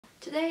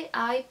Today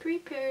I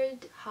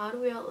prepared how to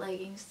wear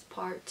leggings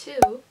part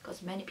 2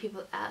 because many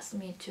people asked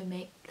me to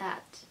make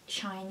that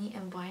shiny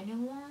and vinyl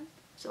one.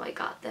 So I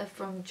got that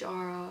from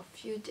Zara a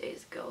few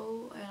days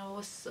ago and I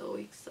was so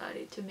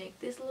excited to make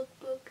this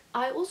lookbook.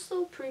 I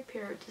also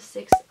prepared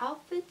 6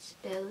 outfits,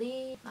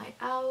 daily, night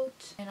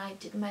out, and I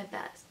did my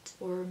best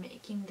for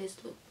making this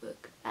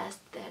lookbook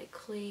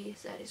aesthetically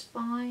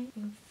satisfying,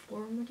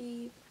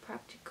 informative,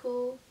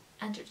 practical,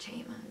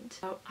 entertainment.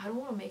 I don't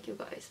want to make you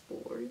guys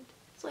bored.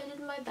 So I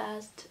did my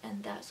best,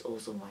 and that's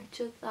also my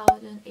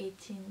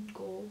 2018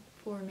 goal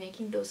for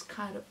making those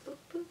kind of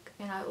lookbook.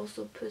 And I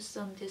also put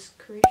some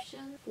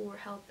description for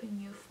helping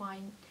you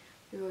find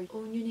your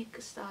own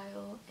unique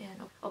style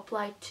and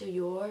apply it to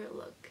your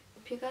look.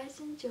 Hope you guys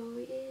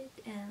enjoy it,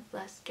 and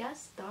let's get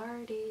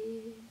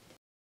started.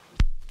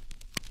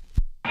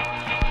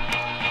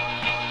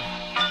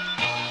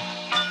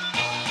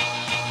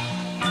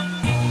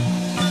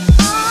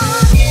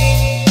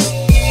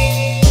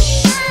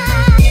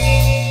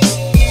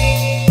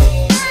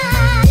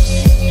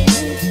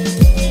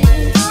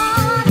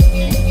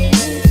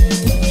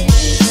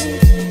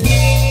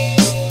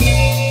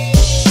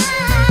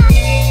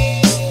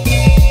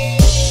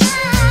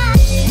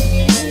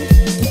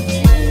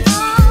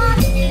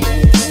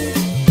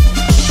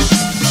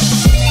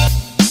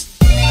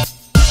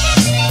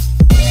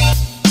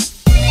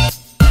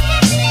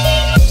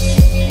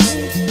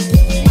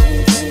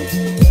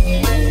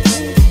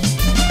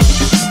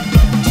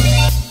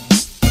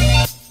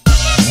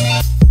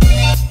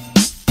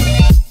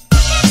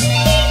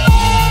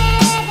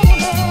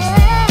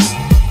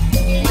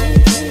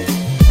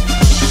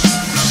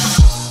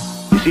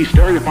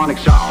 Stereophonic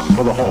sound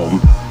for the home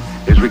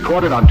is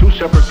recorded on 2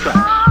 separate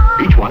tracks,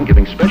 each one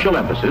giving special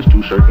emphasis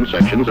to certain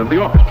sections of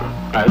the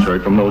orchestra, as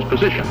heard from those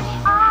positions.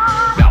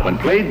 Now, when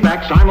played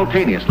back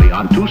simultaneously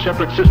on 2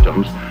 separate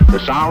systems, the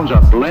sounds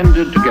are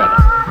blended together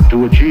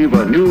to achieve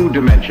a new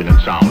dimension in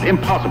sound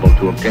impossible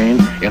to obtain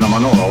in a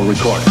monaural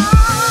recording.